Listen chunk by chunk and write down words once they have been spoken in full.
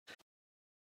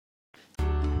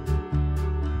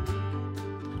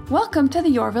Welcome to the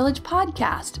Your Village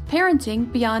podcast, Parenting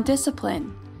Beyond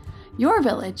Discipline. Your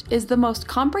Village is the most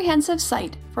comprehensive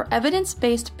site for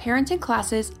evidence-based parenting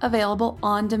classes available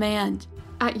on demand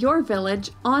at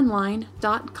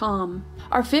yourvillageonline.com.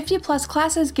 Our 50-plus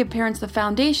classes give parents the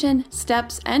foundation,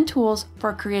 steps, and tools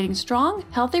for creating strong,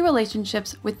 healthy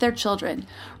relationships with their children,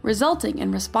 resulting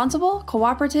in responsible,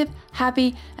 cooperative,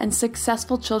 happy, and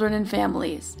successful children and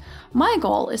families. My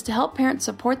goal is to help parents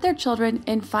support their children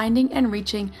in finding and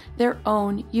reaching their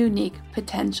own unique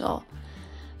potential.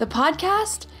 The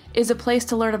podcast is a place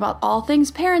to learn about all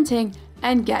things parenting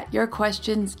and get your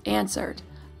questions answered.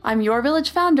 I'm Your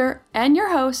Village founder and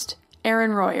your host,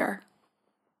 Erin Royer.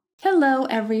 Hello,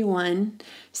 everyone.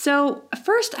 So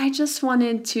first, I just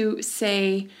wanted to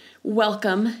say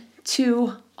welcome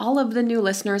to all of the new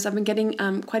listeners. I've been getting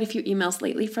quite a few emails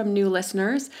lately from new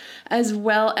listeners, as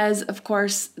well as, of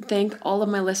course, thank all of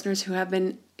my listeners who have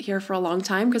been here for a long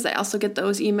time, because I also get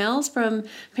those emails from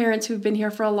parents who've been here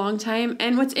for a long time.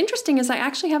 And what's interesting is I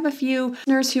actually have a few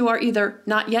listeners who are either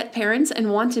not yet parents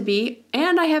and want to be,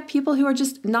 and I have people who are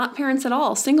just not parents at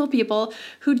all, single people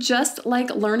who just like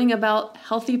learning about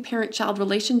healthy parent-child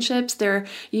relationships. They're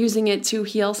using it to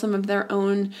heal some of their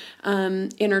own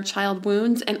inner child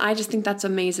wounds. And I just think that's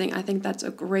amazing. I think that's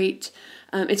a great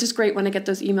it's just great when I get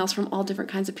those emails from all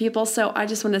different kinds of people. So I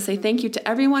just want to say thank you to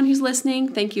everyone who's listening.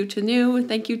 Thank you to new.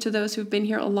 Thank you to those who've been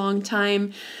here a long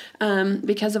time.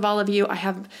 Because of all of you, I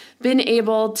have been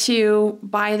able to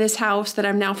buy this house that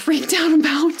I'm now freaked out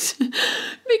about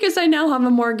because I now have a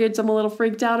mortgage. I'm a little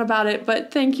freaked out about it.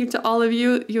 But thank you to all of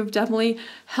you. You've definitely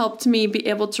helped me be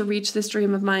able to reach this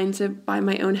dream of mine to buy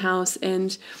my own house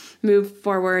and move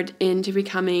forward into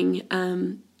becoming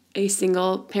a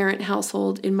single parent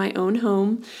household in my own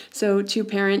home. So 2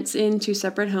 parents in 2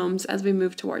 separate homes as we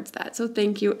move towards that. So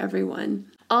thank you,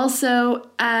 everyone. Also,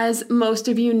 as most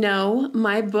of you know,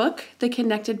 my book, The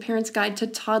Connected Parent's Guide to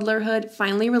Toddlerhood,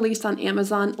 finally released on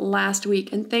Amazon last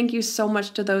week. And thank you so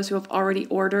much to those who have already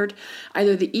ordered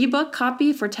either the ebook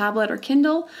copy for tablet or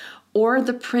Kindle, or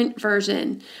the print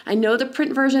version. I know the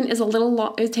print version is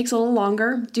it takes a little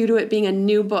longer due to it being a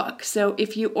new book. So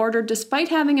if you ordered despite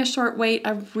having a short wait,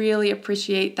 I really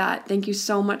appreciate that. Thank you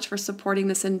so much for supporting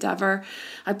this endeavor.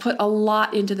 I put a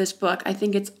lot into this book. I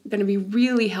think it's going to be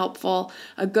really helpful,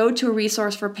 a go-to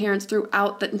resource for parents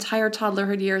throughout the entire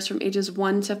toddlerhood years from ages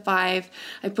 1 to 5.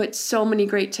 I put so many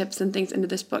great tips and things into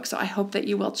this book, so I hope that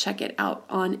you will check it out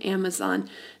on Amazon,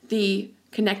 The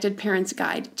Connected Parent's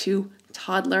Guide to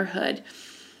Toddlerhood.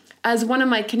 As one of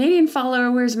my Canadian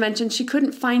followers mentioned, she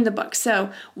couldn't find the book.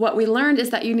 So what we learned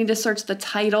is that you need to search the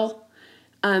title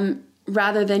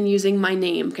rather than using my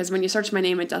name, because when you search my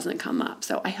name, it doesn't come up.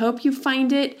 So I hope you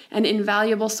find it an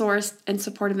invaluable source and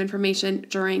supportive information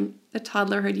during the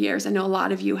toddlerhood years. I know a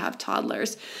lot of you have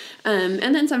toddlers.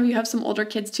 And then some of you have some older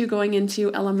kids too going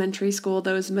into elementary school,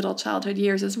 those middle childhood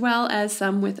years, as well as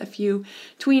some with a few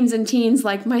tweens and teens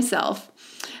like myself.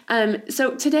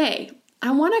 So today, I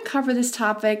want to cover this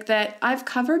topic that I've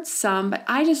covered some, but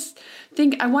I just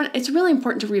think it's really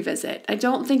important to revisit. I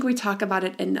don't think we talk about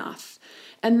it enough.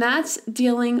 And that's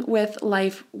dealing with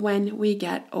life when we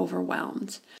get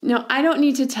overwhelmed. Now, I don't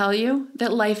need to tell you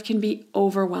that life can be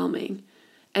overwhelming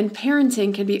and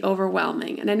parenting can be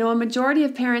overwhelming. And I know a majority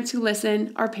of parents who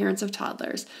listen are parents of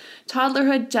toddlers.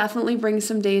 Toddlerhood definitely brings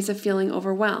some days of feeling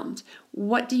overwhelmed.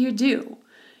 What do?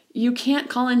 You can't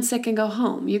call in sick and go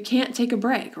home. You can't take a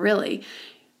break, really.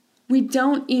 We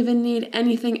don't even need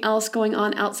anything else going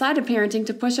on outside of parenting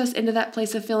to push us into that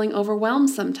place of feeling overwhelmed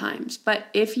sometimes. But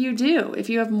if you do, if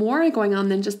you have more going on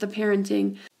than just the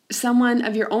parenting, someone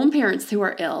of your own parents who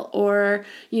are ill, or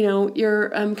you're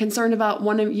concerned about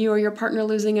one of you or your partner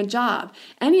losing a job,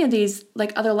 any of these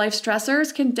like other life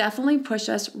stressors can definitely push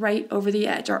us right over the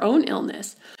edge, our own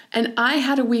illness. And I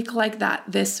had a week like that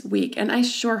this week, and I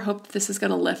sure hope this is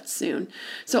going to lift soon.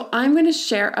 So I'm going to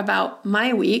share about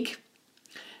my week,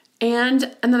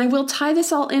 and then I will tie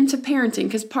this all into parenting,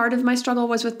 because part of my struggle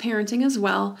was with parenting as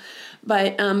well.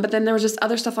 But then there was just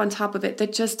other stuff on top of it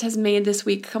that just has made this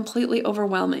week completely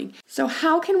overwhelming. So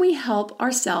how can we help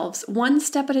ourselves one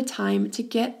step at a time to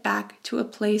get back to a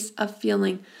place of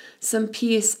feeling some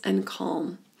peace and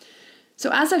calm? So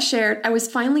as I've shared, I was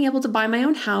finally able to buy my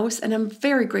own house, and I'm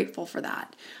very grateful for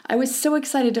that. I was so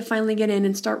excited to finally get in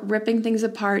and start ripping things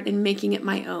apart and making it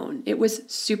my own. It was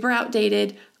super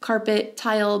outdated, carpet,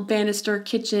 tile, banister,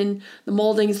 kitchen, the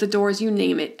moldings, the doors, you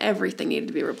name it, everything needed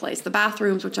to be replaced. The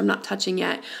bathrooms, which I'm not touching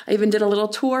yet. I even did a little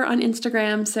tour on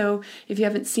Instagram, so if you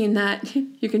haven't seen that,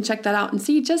 you can check that out and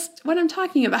see just what I'm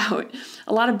talking about.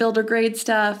 A lot of builder grade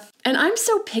stuff. And I'm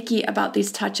so picky about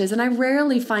these touches, and I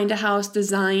rarely find a house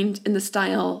designed in the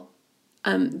style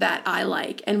that I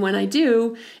like. And when I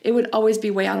do, it would always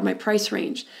be way out of my price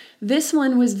range. This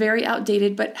one was very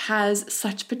outdated, but has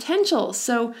such potential.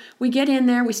 So we get in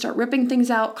there, we start ripping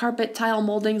things out, carpet, tile,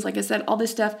 moldings, like I said, all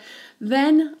this stuff.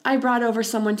 Then I brought over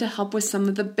someone to help with some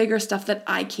of the bigger stuff that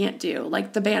I can't do,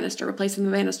 like the banister, replacing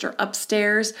the banister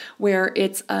upstairs where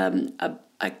it's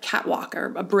a catwalk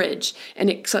or a bridge,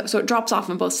 and so it drops off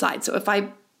on both sides. So if I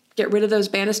get rid of those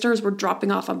banisters, we're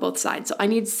dropping off on both sides. So I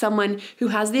need someone who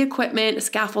has the equipment,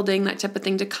 scaffolding, that type of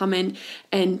thing to come in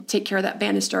and take care of that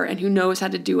banister and who knows how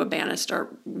to do a banister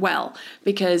well,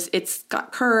 because it's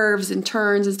got curves and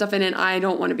turns and stuff in it. I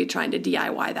don't want to be trying to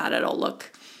DIY that. It'll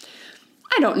look,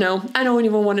 I don't know. I don't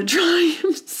even want to try.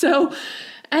 So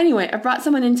anyway, I brought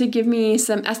someone in to give me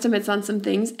some estimates on some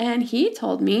things, and he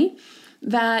told me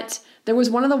that there was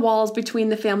one of the walls between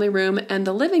the family room and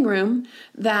the living room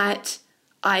that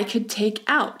I could take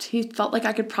out. He felt like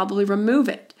I could probably remove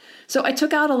it. So I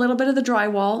took out a little bit of the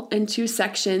drywall in 2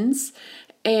 sections.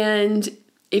 And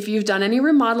if you've done any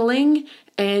remodeling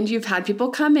and you've had people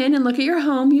come in and look at your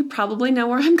home, you probably know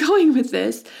where I'm going with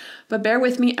this. But bear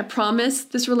with me. I promise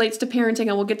this relates to parenting.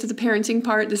 I will get to the parenting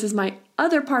part. This is my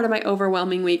other part of my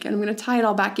overwhelming week, and I'm going to tie it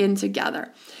all back in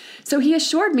together. So he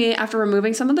assured me after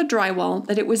removing some of the drywall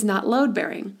that it was not load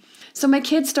bearing. So my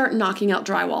kids start knocking out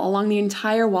drywall along the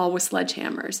entire wall with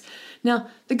sledgehammers. Now,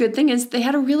 the good thing is they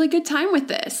had a really good time with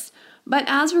this. But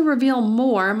as we reveal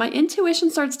more, my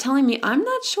intuition starts telling me I'm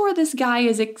not sure this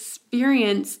guy's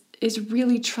experience is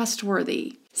really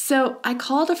trustworthy. So I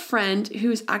called a friend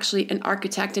who's actually an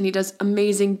architect, and he does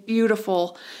amazing,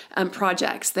 beautiful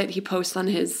projects that he posts on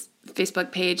his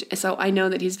Facebook page. So I know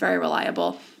that he's very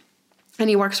reliable. And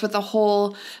he works with a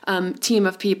whole team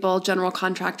of people, general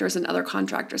contractors and other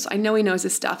contractors. So I know he knows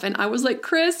his stuff. And I was like,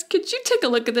 Chris, could you take a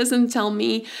look at this and tell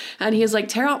me? And he's like,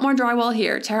 tear out more drywall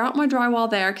here, tear out more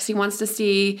drywall there, because he wants to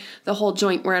see the whole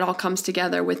joint where it all comes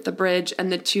together with the bridge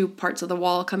and the 2 parts of the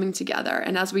wall coming together.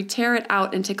 And as we tear it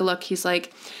out and take a look, he's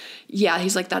like,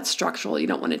 that's structural. You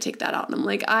don't want to take that out. And I'm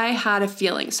like, I had a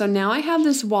feeling. So now I have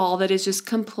this wall that is just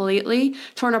completely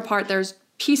torn apart. There's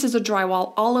pieces of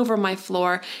drywall all over my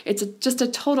floor. It's just a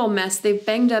total mess. They've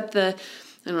banged up I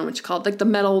don't know what you call it, like the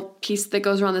metal piece that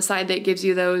goes around the side that gives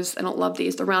you those, I don't love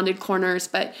these, the rounded corners,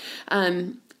 but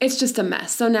it's just a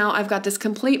mess. So now I've got this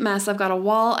complete mess. I've got a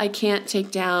wall I can't take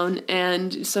down,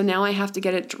 and so now I have to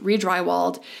get it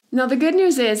re-drywalled. Now the good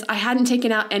news is I hadn't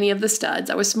taken out any of the studs.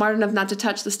 I was smart enough not to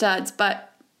touch the studs, but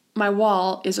my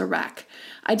wall is a wreck.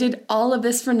 I did all of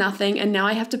this for nothing, and now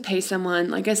I have to pay someone,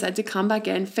 like I said, to come back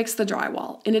in, fix the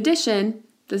drywall. In addition,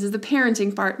 this is the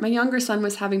parenting part, my younger son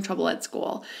was having trouble at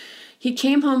school. He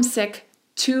came home sick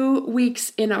 2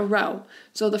 weeks in a row.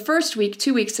 So the first week,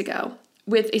 2 weeks ago,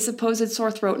 with a supposed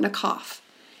sore throat and a cough.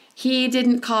 He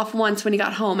didn't cough once when he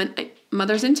got home, and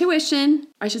mother's intuition,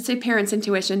 I should say parents'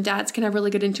 intuition, dads can have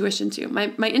really good intuition too.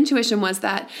 My intuition was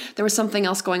that there was something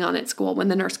else going on at school when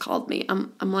the nurse called me.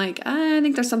 I'm like, I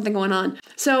think there's something going on.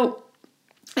 So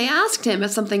I asked him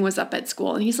if something was up at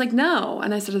school, and he's like, no.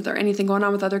 And I said, is there anything going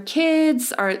on with other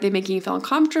kids? Are they making you feel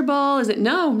uncomfortable? Is it,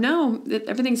 no,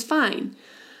 everything's fine.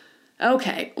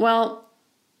 Okay, well,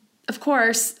 of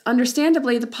course,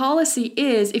 understandably, the policy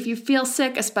is if you feel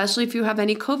sick, especially if you have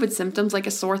any COVID symptoms like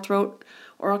a sore throat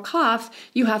or a cough,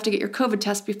 you have to get your COVID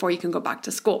test before you can go back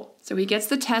to school. So he gets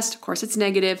the test. Of course, it's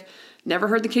negative. Never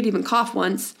heard the kid even cough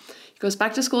once. He goes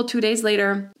back to school 2 days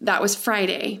later. That was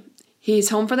Friday. He's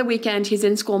home for the weekend. He's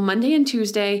in school Monday and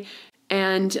Tuesday.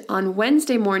 And on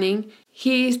Wednesday morning,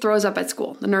 he throws up at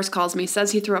school. The nurse calls me,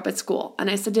 says he threw up at school. And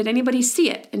I said, did anybody see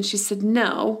it? And she said,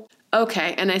 no.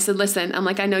 Okay. And I said, listen, I'm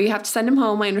like, I know you have to send him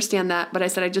home. I understand that. But I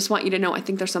said, I just want you to know, I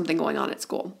think there's something going on at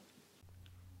school.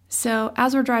 So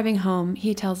as we're driving home,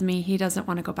 he tells me he doesn't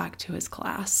want to go back to his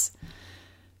class.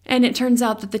 And it turns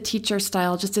out that the teacher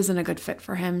style just isn't a good fit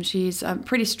for him. She's a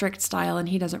pretty strict style, and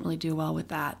he doesn't really do well with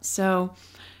that. So,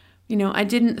 I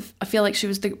didn't feel like she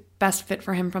was the best fit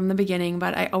for him from the beginning,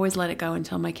 but I always let it go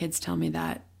until my kids tell me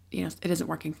that, it isn't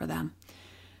working for them.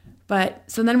 But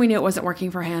so then we knew it wasn't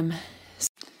working for him.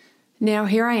 Now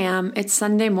here I am, it's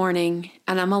Sunday morning,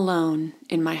 and I'm alone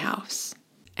in my house.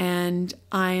 And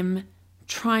I'm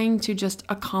trying to just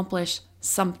accomplish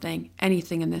something,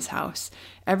 anything in this house.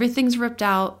 Everything's ripped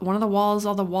out. One of the walls,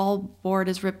 all the wall board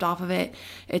is ripped off of it.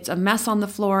 It's a mess on the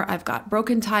floor. I've got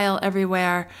broken tile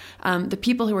everywhere. The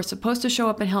people who were supposed to show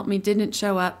up and help me didn't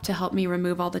show up to help me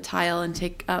remove all the tile and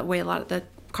take away a lot of the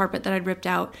carpet that I'd ripped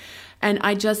out. And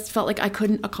I just felt like I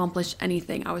couldn't accomplish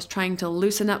anything. I was trying to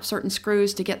loosen up certain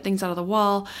screws to get things out of the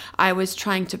wall. I was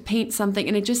trying to paint something,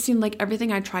 and it just seemed like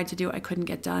everything I tried to do, I couldn't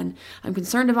get done. I'm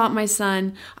concerned about my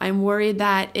son. I'm worried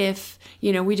that if,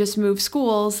 we just move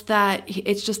schools, that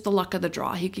it's just the luck of the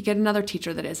draw. He could get another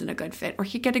teacher that isn't a good fit, or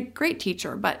he could get a great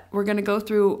teacher, but we're going to go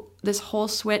through this whole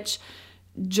switch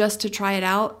just to try it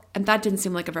out. And that didn't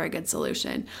seem like a very good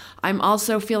solution. I'm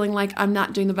also feeling like I'm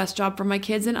not doing the best job for my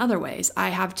kids in other ways. I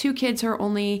have 2 kids who are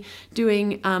only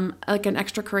doing like an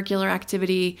extracurricular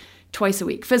activity twice a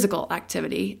week, physical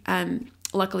activity.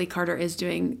 Luckily, Carter is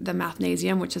doing the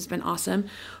Mathnasium, which has been awesome.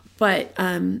 But,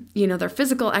 their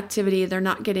physical activity, they're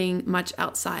not getting much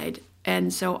outside.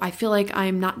 And so I feel like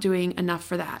I'm not doing enough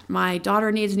for that. My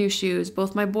daughter needs new shoes.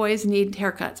 Both my boys need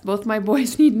haircuts. Both my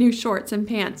boys need new shorts and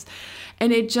pants.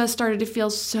 And it just started to feel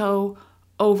so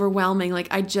overwhelming. Like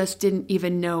I just didn't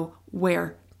even know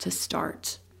where to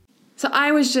start. So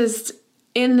I was just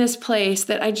in this place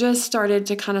that I just started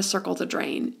to kind of circle the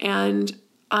drain. And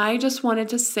I just wanted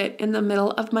to sit in the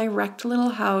middle of my wrecked little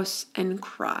house and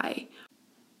cry.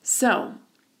 So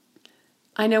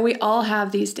I know we all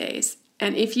have these days.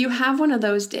 And if you have one of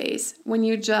those days when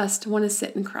you just want to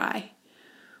sit and cry,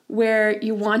 where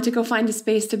you want to go find a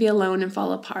space to be alone and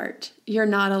fall apart, you're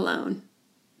not alone.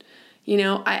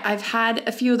 I've had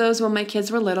a few of those when my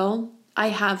kids were little. I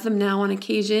have them now on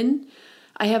occasion.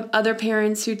 I have other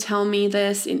parents who tell me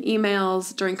this in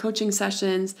emails during coaching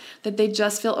sessions, that they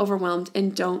just feel overwhelmed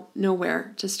and don't know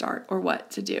where to start or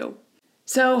what to do.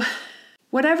 So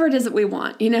whatever it is that we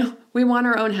want, we want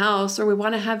our own house, or we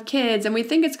want to have kids, and we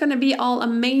think it's going to be all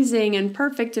amazing and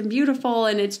perfect and beautiful,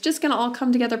 and it's just going to all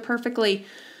come together perfectly.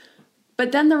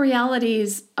 But then the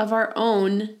realities of our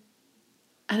own,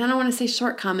 and I don't want to say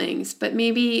shortcomings, but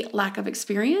maybe lack of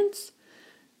experience,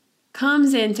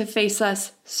 comes in to face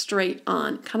us straight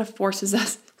on, kind of forces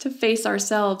us to face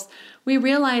ourselves. We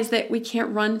realize that we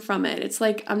can't run from it. It's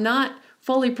like, I'm not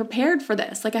fully prepared for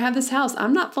this. Like I have this house,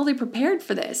 I'm not fully prepared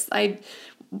for this. I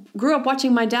grew up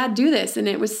watching my dad do this, and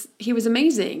he was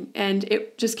amazing, and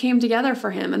it just came together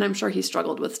for him. And I'm sure he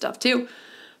struggled with stuff too,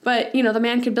 but the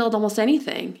man could build almost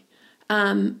anything.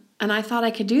 And I thought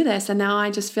I could do this, and now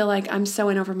I just feel like I'm so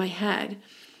in over my head.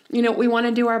 We want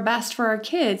to do our best for our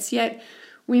kids, yet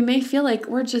we may feel like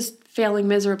we're just failing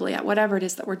miserably at whatever it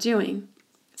is that we're doing.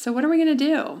 So what are we going to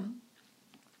do?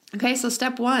 Okay, so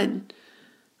step 1,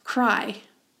 cry.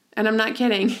 And I'm not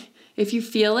kidding. If you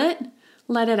feel it,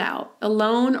 let it out,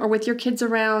 alone or with your kids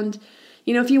around.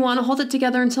 If you want to hold it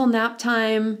together until nap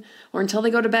time or until they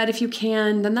go to bed if you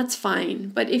can, then that's fine.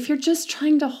 But if you're just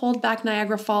trying to hold back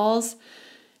Niagara Falls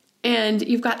and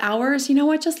you've got hours, you know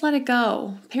what? Just let it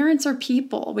go. Parents are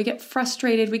people. We get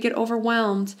frustrated. We get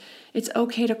overwhelmed. It's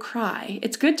okay to cry.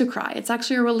 It's good to cry. It's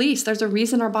actually a release. There's a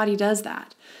reason our body does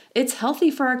that. It's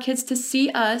healthy for our kids to see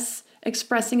us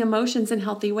expressing emotions in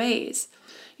healthy ways.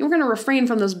 We're going to refrain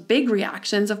from those big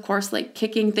reactions, of course, like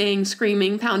kicking things,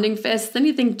 screaming, pounding fists,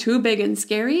 anything too big and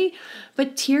scary.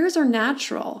 But tears are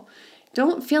natural.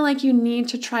 Don't feel like you need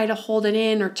to try to hold it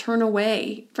in or turn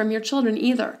away from your children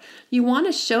either. You want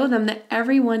to show them that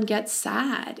everyone gets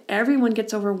sad. Everyone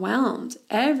gets overwhelmed.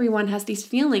 Everyone has these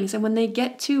feelings. And when they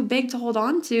get too big to hold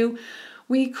on to,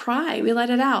 we cry. We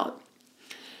let it out.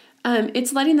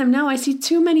 It's letting them know I see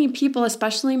too many people,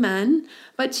 especially men,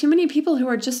 but too many people who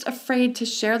are just afraid to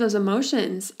share those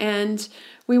emotions. And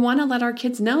we want to let our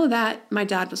kids know that my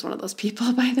dad was one of those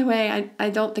people, by the way. I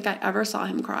don't think I ever saw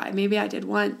him cry. Maybe I did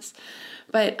once.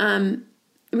 But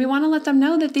we want to let them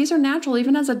know that these are natural,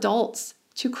 even as adults,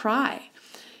 to cry.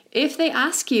 If they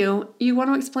ask you, you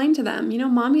want to explain to them,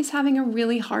 mommy's having a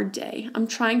really hard day. I'm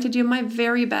trying to do my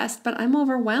very best, but I'm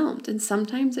overwhelmed. And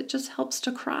sometimes it just helps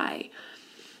to cry.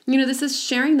 This is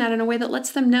sharing that in a way that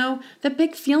lets them know that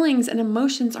big feelings and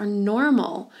emotions are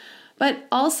normal, but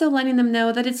also letting them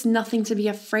know that it's nothing to be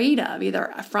afraid of,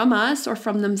 either from us or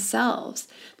from themselves.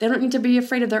 They don't need to be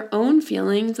afraid of their own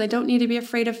feelings. They don't need to be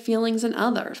afraid of feelings in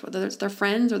others, whether it's their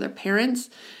friends or their parents,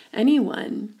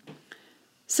 anyone.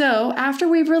 So after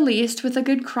we've released with a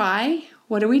good cry,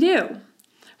 what do?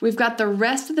 We've got the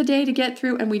rest of the day to get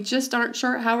through, and we just aren't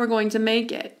sure how we're going to make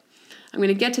it. I'm going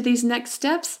to get to these next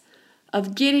steps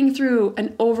of getting through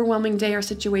an overwhelming day or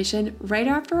situation right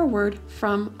after a word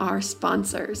from our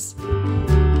sponsors.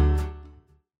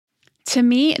 To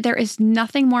me, there is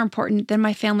nothing more important than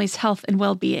my family's health and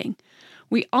well-being.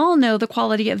 We all know the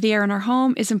quality of the air in our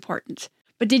home is important.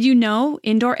 But did you know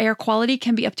indoor air quality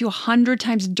can be up to 100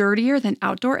 times dirtier than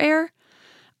outdoor air?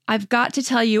 I've got to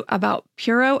tell you about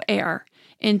Puro Air.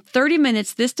 In 30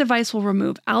 minutes, this device will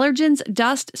remove allergens,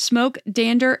 dust, smoke,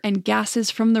 dander, and gases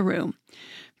from the room.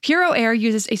 Puro Air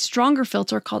uses a stronger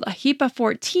filter called a HEPA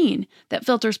 14 that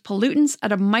filters pollutants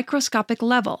at a microscopic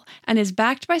level and is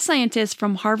backed by scientists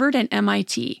from Harvard and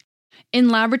MIT. In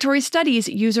laboratory studies,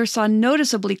 users saw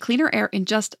noticeably cleaner air in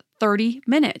just 30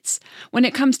 minutes. When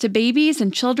it comes to babies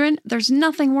and children, there's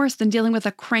nothing worse than dealing with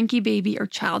a cranky baby or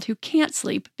child who can't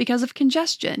sleep because of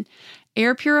congestion.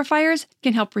 Air purifiers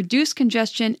can help reduce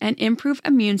congestion and improve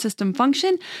immune system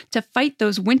function to fight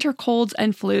those winter colds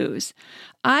and flus.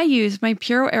 I use my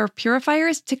Puro Air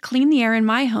purifiers to clean the air in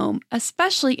my home,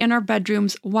 especially in our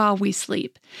bedrooms while we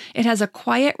sleep. It has a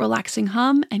quiet, relaxing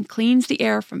hum and cleans the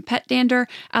air from pet dander,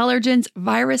 allergens,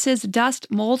 viruses, dust,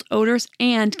 mold, odors,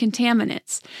 and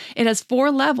contaminants. It has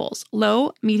 4 levels: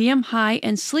 low, medium, high,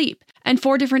 and sleep, and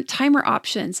 4 different timer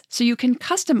options so you can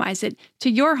customize it to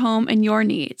your home and your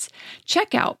needs.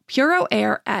 Check out Puro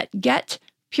Air at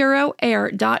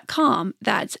getpuroair.com.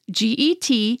 That's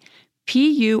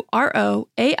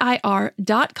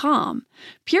GetPuroAir.com.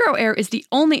 Puro Air is the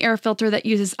only air filter that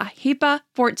uses a HEPA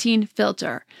 14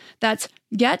 filter. That's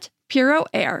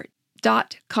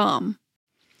getpuroair.com.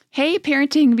 Hey,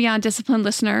 Parenting Beyond Discipline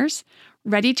listeners.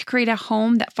 Ready to create a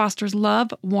home that fosters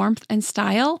love, warmth, and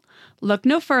style? Look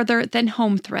no further than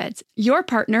Home Threads, your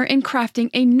partner in crafting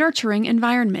a nurturing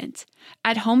environment.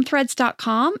 At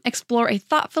HomeThreads.com, explore a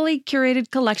thoughtfully curated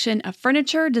collection of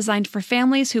furniture designed for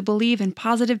families who believe in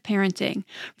positive parenting.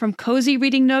 From cozy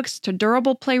reading nooks to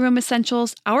durable playroom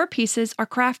essentials, our pieces are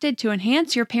crafted to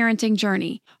enhance your parenting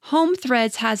journey. Home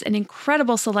Threads has an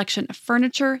incredible selection of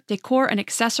furniture, decor, and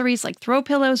accessories like throw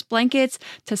pillows, blankets,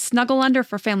 to snuggle under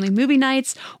for family movie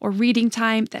nights or reading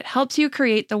time that helps you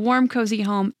create the warm, cozy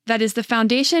home that is the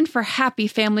foundation for happy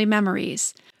family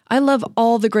memories. I love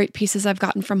all the great pieces I've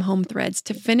gotten from Home Threads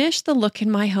to finish the look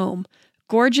in my home.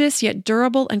 Gorgeous yet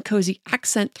durable and cozy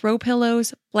accent throw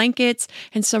pillows, blankets,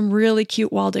 and some really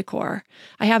cute wall decor.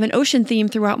 I have an ocean theme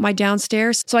throughout my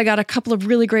downstairs, so I got a couple of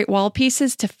really great wall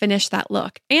pieces to finish that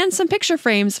look, and some picture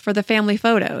frames for the family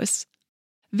photos.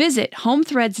 Visit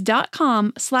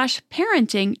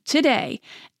homethreads.com/parenting today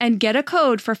and get a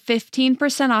code for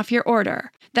 15% off your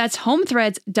order. That's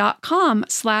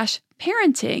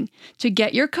homethreads.com/parenting to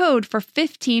get your code for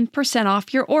 15%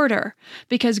 off your order,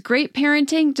 because great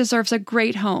parenting deserves a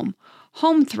great home.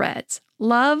 Home Threads.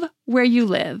 Love where you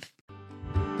live.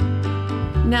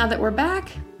 Now that we're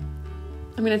back,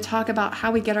 I'm going to talk about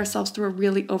how we get ourselves through a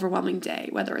really overwhelming day,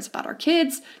 whether it's about our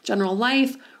kids, general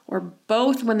life, or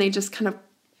both when they just kind of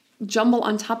jumble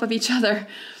on top of each other.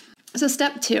 So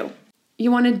step 2,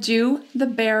 you want to do the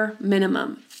bare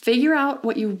minimum. Figure out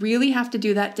what you really have to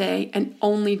do that day and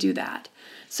only do that.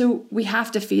 So we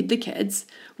have to feed the kids.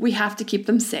 We have to keep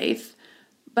them safe.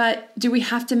 But do we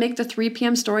have to make the 3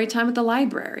 p.m. story time at the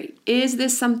library? Is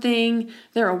this something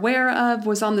they're aware of,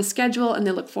 was on the schedule, and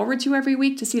they look forward to every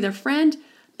week to see their friend?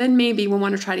 Then maybe we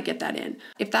want to try to get that in.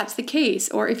 If that's the case,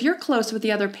 or if you're close with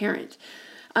the other parent,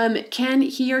 can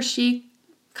he or she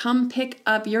come pick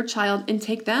up your child and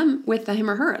take them with him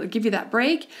or her? It'll give you that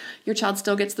break. Your child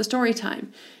still gets the story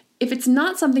time. If it's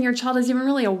not something your child is even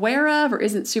really aware of or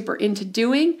isn't super into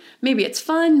doing, maybe it's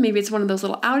fun, maybe it's one of those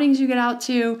little outings you get out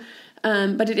to,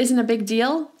 but it isn't a big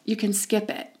deal, you can skip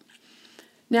it.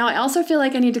 Now, I also feel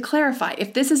like I need to clarify,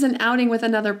 if this is an outing with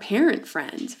another parent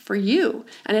friend for you,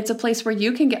 and it's a place where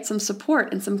you can get some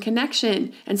support and some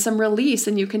connection and some release,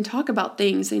 and you can talk about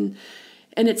things and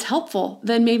it's helpful,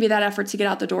 then maybe that effort to get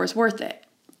out the door is worth it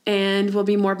and will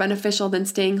be more beneficial than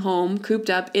staying home, cooped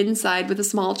up inside with a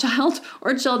small child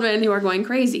or children who are going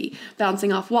crazy,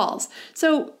 bouncing off walls.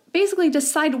 So basically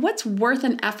decide what's worth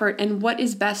an effort and what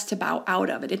is best to bow out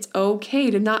of it. It's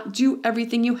okay to not do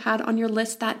everything you had on your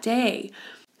list that day.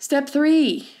 Step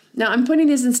 3. Now I'm putting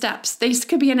these in steps. They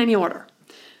could be in any order.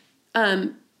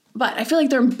 But I feel like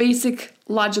they're in basic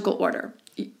logical order.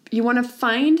 You want to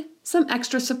find some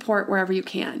extra support wherever you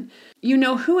can. You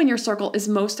know who in your circle is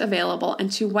most available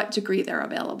and to what degree they're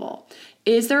available.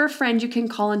 Is there a friend you can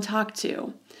call and talk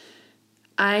to?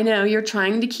 I know you're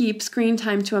trying to keep screen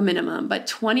time to a minimum, but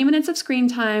 20 minutes of screen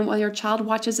time while your child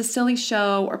watches a silly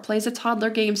show or plays a toddler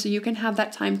game so you can have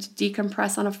that time to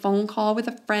decompress on a phone call with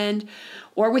a friend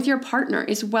or with your partner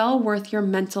is well worth your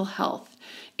mental health.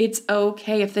 It's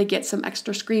okay if they get some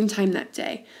extra screen time that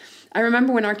day. I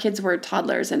remember when our kids were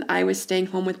toddlers and I was staying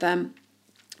home with them,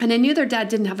 and I knew their dad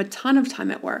didn't have a ton of time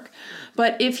at work,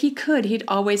 but if he could, he'd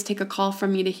always take a call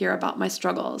from me to hear about my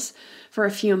struggles for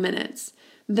a few minutes.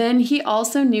 Then he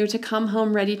also knew to come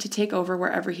home ready to take over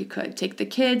wherever he could. Take the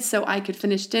kids so I could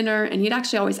finish dinner, and he'd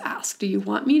actually always ask, do you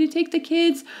want me to take the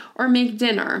kids or make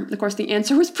dinner? Of course, the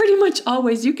answer was pretty much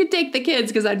always, you could take the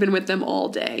kids because I'd been with them all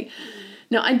day.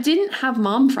 Now, I didn't have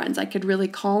mom friends I could really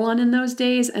call on in those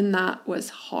days, and that was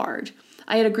hard.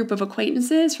 I had a group of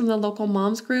acquaintances from the local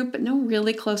moms group, but no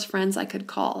really close friends I could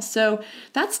call. So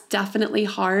that's definitely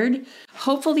hard.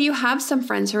 Hopefully you have some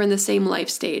friends who are in the same life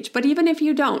stage, but even if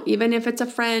you don't, even if it's a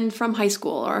friend from high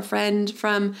school or a friend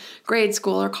from grade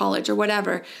school or college or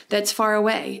whatever that's far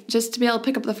away, just to be able to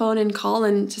pick up the phone and call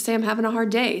and to say, I'm having a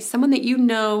hard day. Someone that you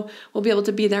know will be able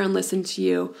to be there and listen to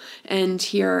you and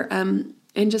hear,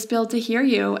 and just be able to hear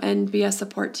you and be a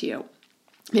support to you.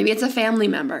 Maybe it's a family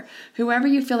member, whoever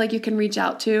you feel like you can reach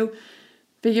out to,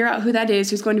 figure out who that is,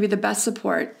 who's going to be the best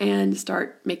support, and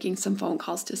start making some phone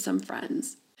calls to some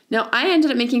friends. Now, I ended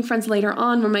up making friends later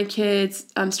on when my kids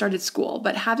started school,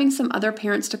 but having some other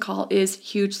parents to call is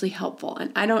hugely helpful.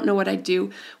 And I don't know what I'd do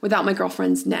without my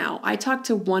girlfriends now. I talk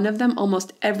to one of them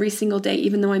almost every single day,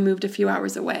 even though I moved a few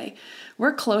hours away.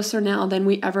 We're closer now than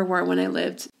we ever were when I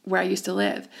lived where I used to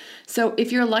live. So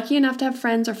if you're lucky enough to have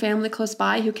friends or family close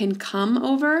by who can come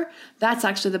over, that's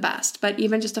actually the best. But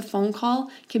even just a phone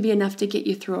call can be enough to get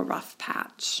you through a rough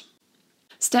patch.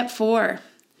 Step 4,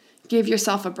 give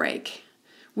yourself a break.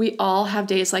 We all have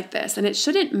days like this, and it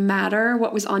shouldn't matter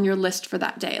what was on your list for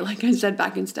that day, like I said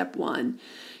back in step 1.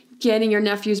 Getting your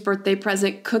nephew's birthday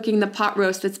present, cooking the pot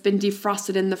roast that's been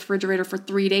defrosted in the refrigerator for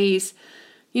 3 days.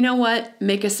 You know what?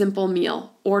 Make a simple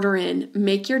meal. Order in.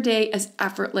 Make your day as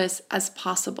effortless as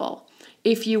possible.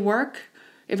 If you work,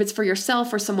 if it's for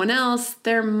yourself or someone else,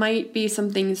 there might be some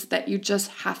things that you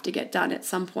just have to get done at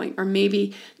some point, or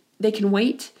maybe they can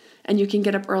wait and you can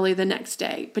get up early the next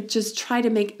day. But just try to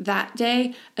make that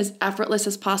day as effortless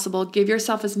as possible. Give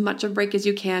yourself as much of a break as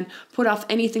you can. Put off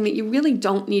anything that you really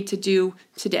don't need to do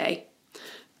today.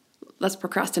 Less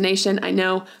procrastination, I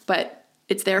know, but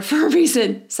it's there for a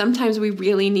reason. Sometimes we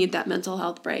really need that mental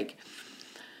health break.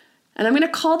 And I'm going to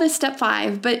call this step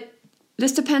 5, but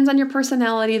this depends on your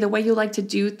personality, the way you like to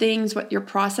do things, what your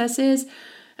process is,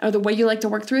 or the way you like to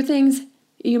work through things.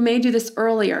 You may do this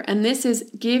earlier, and this is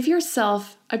give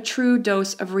yourself a true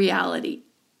dose of reality.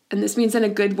 And this means in a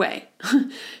good way.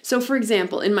 So for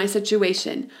example, in my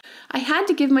situation, I had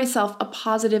to give myself a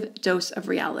positive dose of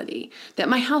reality, that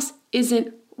my house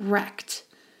isn't wrecked.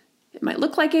 It might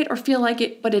look like it or feel like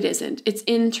it, but it isn't. It's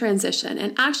in transition.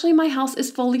 And actually my house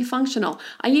is fully functional.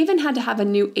 I even had to have a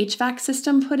new HVAC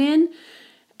system put in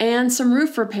and some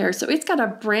roof repairs. So it's got a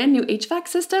brand new HVAC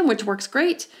system, which works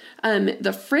great.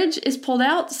 The fridge is pulled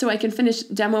out so I can finish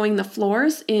demoing the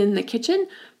floors in the kitchen,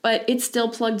 but it's still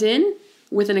plugged in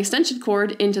with an extension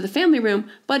cord into the family room,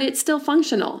 but it's still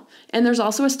functional. And there's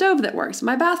also a stove that works.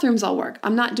 My bathrooms all work.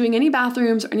 I'm not doing any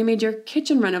bathrooms or any major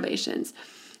kitchen renovations.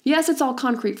 Yes, it's all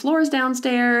concrete floors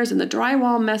downstairs and the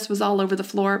drywall mess was all over the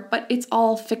floor, but it's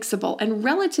all fixable and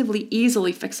relatively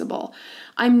easily fixable.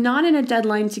 I'm not in a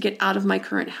deadline to get out of my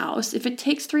current house. If it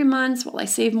takes 3 months while I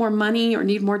save more money or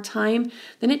need more time,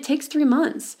 then it takes 3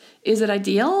 months. Is it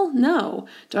ideal? No.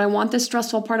 Do I want this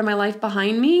stressful part of my life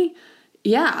behind me?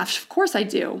 Yeah, of course I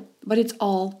do, but it's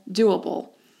all doable.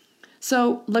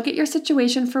 So look at your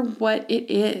situation for what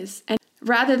it is, and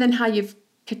rather than how you've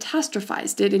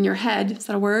catastrophized it in your head. Is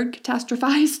that a word?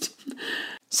 Catastrophized?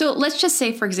 So let's just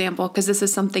say, for example, because this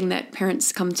is something that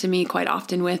parents come to me quite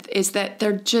often with, is that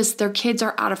their kids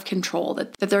are out of control,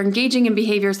 that they're engaging in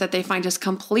behaviors that they find just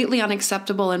completely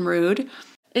unacceptable and rude.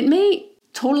 It may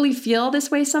totally feel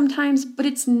this way sometimes, but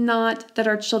it's not that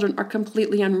our children are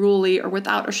completely unruly or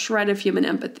without a shred of human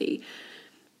empathy.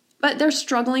 But they're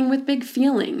struggling with big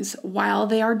feelings while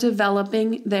they are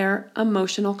developing their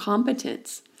emotional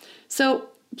competence. So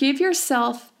give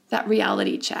yourself that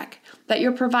reality check, that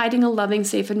you're providing a loving,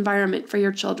 safe environment for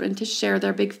your children to share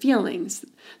their big feelings,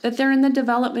 that they're in the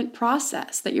development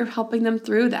process, that you're helping them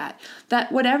through that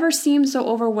whatever seems so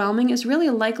overwhelming is really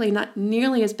likely not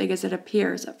nearly as big as it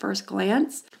appears at first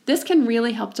glance. This can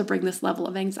really help to bring this level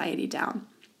of anxiety down.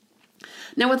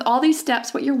 Now, with all these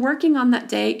steps, what you're working on that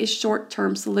day is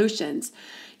short-term solutions.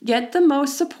 Get the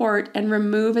most support and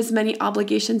remove as many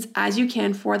obligations as you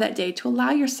can for that day to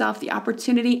allow yourself the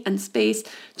opportunity and space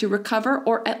to recover,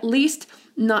 or at least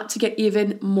not to get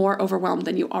even more overwhelmed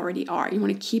than you already are. You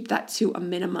want to keep that to a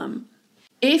minimum.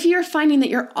 If you're finding that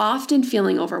you're often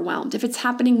feeling overwhelmed, if it's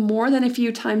happening more than a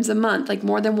few times a month, like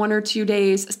more than 1 or 2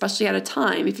 days, especially at a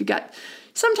time, if you've got,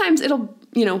 sometimes it'll,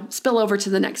 spill over to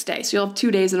the next day. So you'll have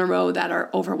 2 days in a row that are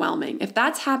overwhelming. If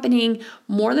that's happening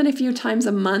more than a few times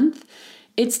a month,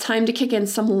 it's time to kick in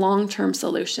some long-term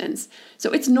solutions.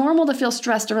 So it's normal to feel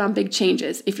stressed around big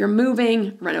changes. If you're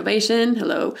moving, renovation,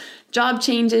 job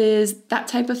changes, that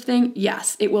type of thing,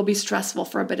 yes, it will be stressful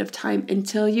for a bit of time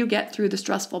until you get through the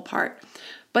stressful part.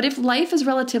 But if life is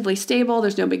relatively stable,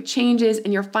 there's no big changes,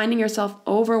 and you're finding yourself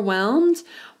overwhelmed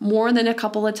more than a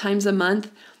couple of times a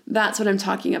month, that's what I'm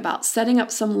talking about, setting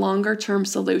up some longer term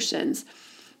solutions.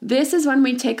 This is when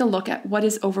we take a look at what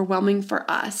is overwhelming for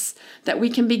us that we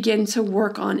can begin to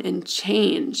work on and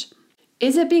change.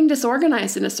 Is it being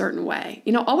disorganized in a certain way?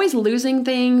 Always losing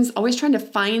things, always trying to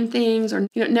find things, or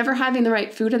never having the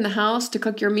right food in the house to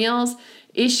cook your meals,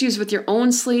 issues with your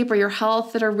own sleep or your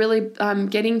health that are really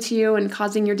getting to you and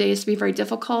causing your days to be very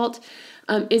difficult.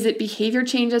 Is it behavior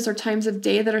changes or times of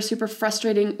day that are super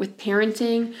frustrating with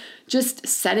parenting? Just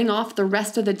setting off the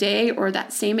rest of the day or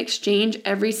that same exchange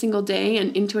every single day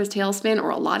and into a tailspin or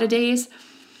a lot of days?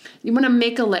 You want to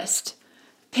make a list.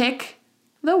 Pick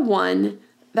the one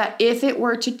that if it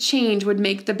were to change would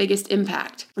make the biggest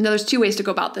impact. Now there's two ways to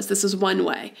go about this. This is one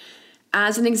way.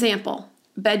 As an example,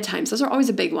 bedtimes. Those are always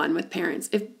a big one with parents.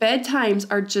 If bedtimes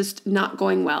are just not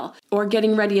going well, or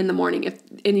getting ready in the morning,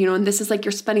 and this is like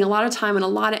you're spending a lot of time and a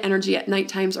lot of energy at night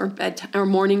times or or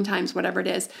morning times, whatever it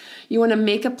is, you want to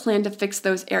make a plan to fix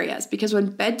those areas, because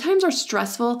when bedtimes are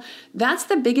stressful, that's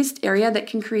the biggest area that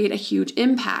can create a huge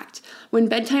impact. When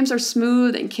bedtimes are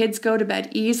smooth and kids go to bed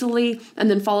easily and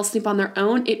then fall asleep on their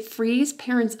own, it frees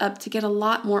parents up to get a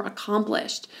lot more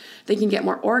accomplished. They can get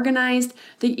more organized.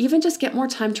 They even just get more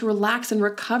time to relax and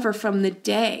recover from the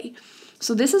day.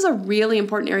 So this is a really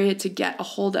important area to get a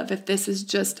hold of if this is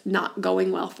just not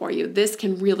going well for you. This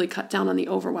can really cut down on the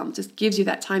overwhelm. It just gives you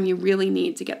that time you really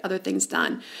need to get other things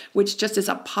done, which just is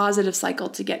a positive cycle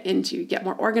to get into. You get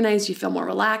more organized, you feel more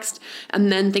relaxed,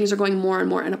 and then things are going more and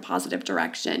more in a positive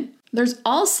direction. There's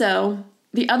also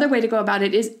the other way to go about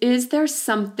it is there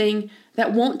something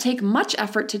that won't take much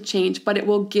effort to change, but it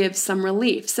will give some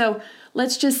relief? So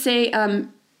let's just say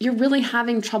you're really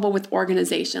having trouble with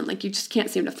organization. Like you just can't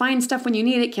seem to find stuff when you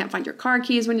need it, can't find your car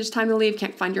keys when it's time to leave,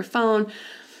 can't find your phone,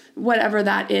 whatever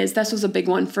that is. This was a big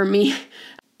one for me.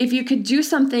 If you could do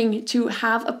something to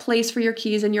have a place for your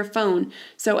keys and your phone.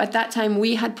 So at that time,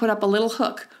 we had put up a little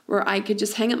hook where I could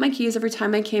just hang up my keys every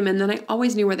time I came in. Then I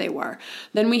always knew where they were.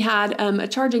 Then we had a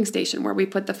charging station where we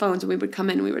put the phones and we would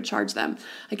come in and we would charge them.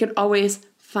 I could always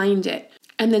find it.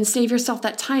 And then save yourself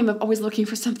that time of always looking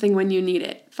for something when you need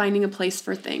it, finding a place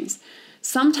for things.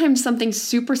 Sometimes something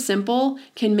super simple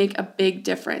can make a big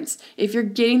difference. If you're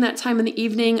getting that time in the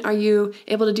evening, are you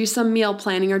able to do some meal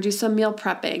planning or do some meal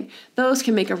prepping? Those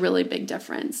can make a really big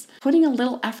difference. Putting a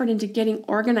little effort into getting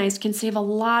organized can save a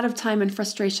lot of time and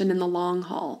frustration in the long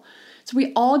haul. So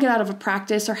we all get out of a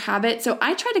practice or habit. So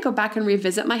I try to go back and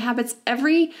revisit my habits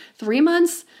every 3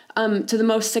 months to the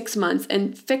most 6 months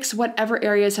and fix whatever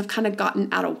areas have kind of gotten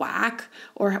out of whack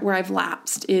or where I've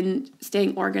lapsed in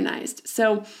staying organized.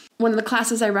 So one of the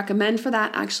classes I recommend for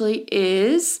that actually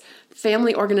is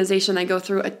family organization. I go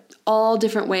through all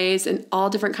different ways and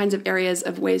all different kinds of areas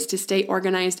of ways to stay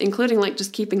organized, including like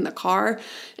just keeping the car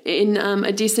in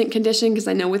a decent condition, because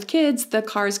I know with kids, the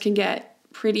cars can get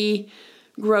pretty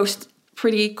gross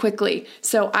pretty quickly.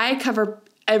 So I cover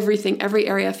everything, every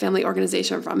area of family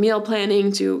organization, from meal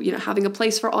planning to having a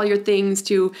place for all your things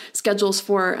to schedules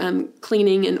for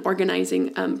cleaning and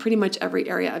organizing pretty much every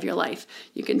area of your life.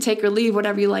 You can take or leave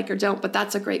whatever you like or don't, but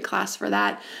that's a great class for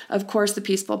that. Of course, the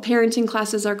peaceful parenting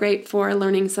classes are great for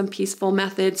learning some peaceful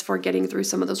methods for getting through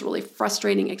some of those really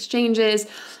frustrating exchanges.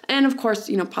 And of course,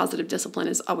 positive discipline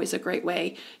is always a great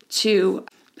way to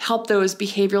help those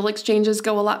behavioral exchanges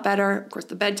go a lot better. Of course,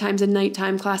 the bedtimes and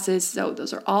nighttime classes. So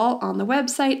those are all on the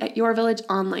website at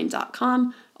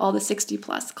yourvillageonline.com, all the 60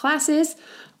 plus classes.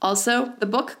 Also, the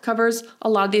book covers a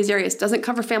lot of these areas. It doesn't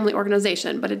cover family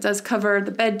organization, but it does cover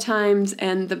the bedtimes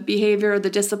and the behavior,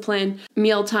 the discipline,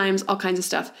 meal times, all kinds of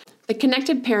stuff. The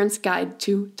Connected Parent's Guide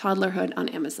to Toddlerhood on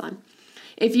Amazon.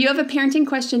 If you have a parenting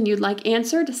question you'd like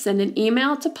answered, send an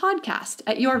email to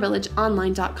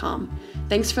podcast@yourvillageonline.com.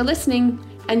 Thanks for listening,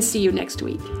 and see you next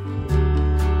week.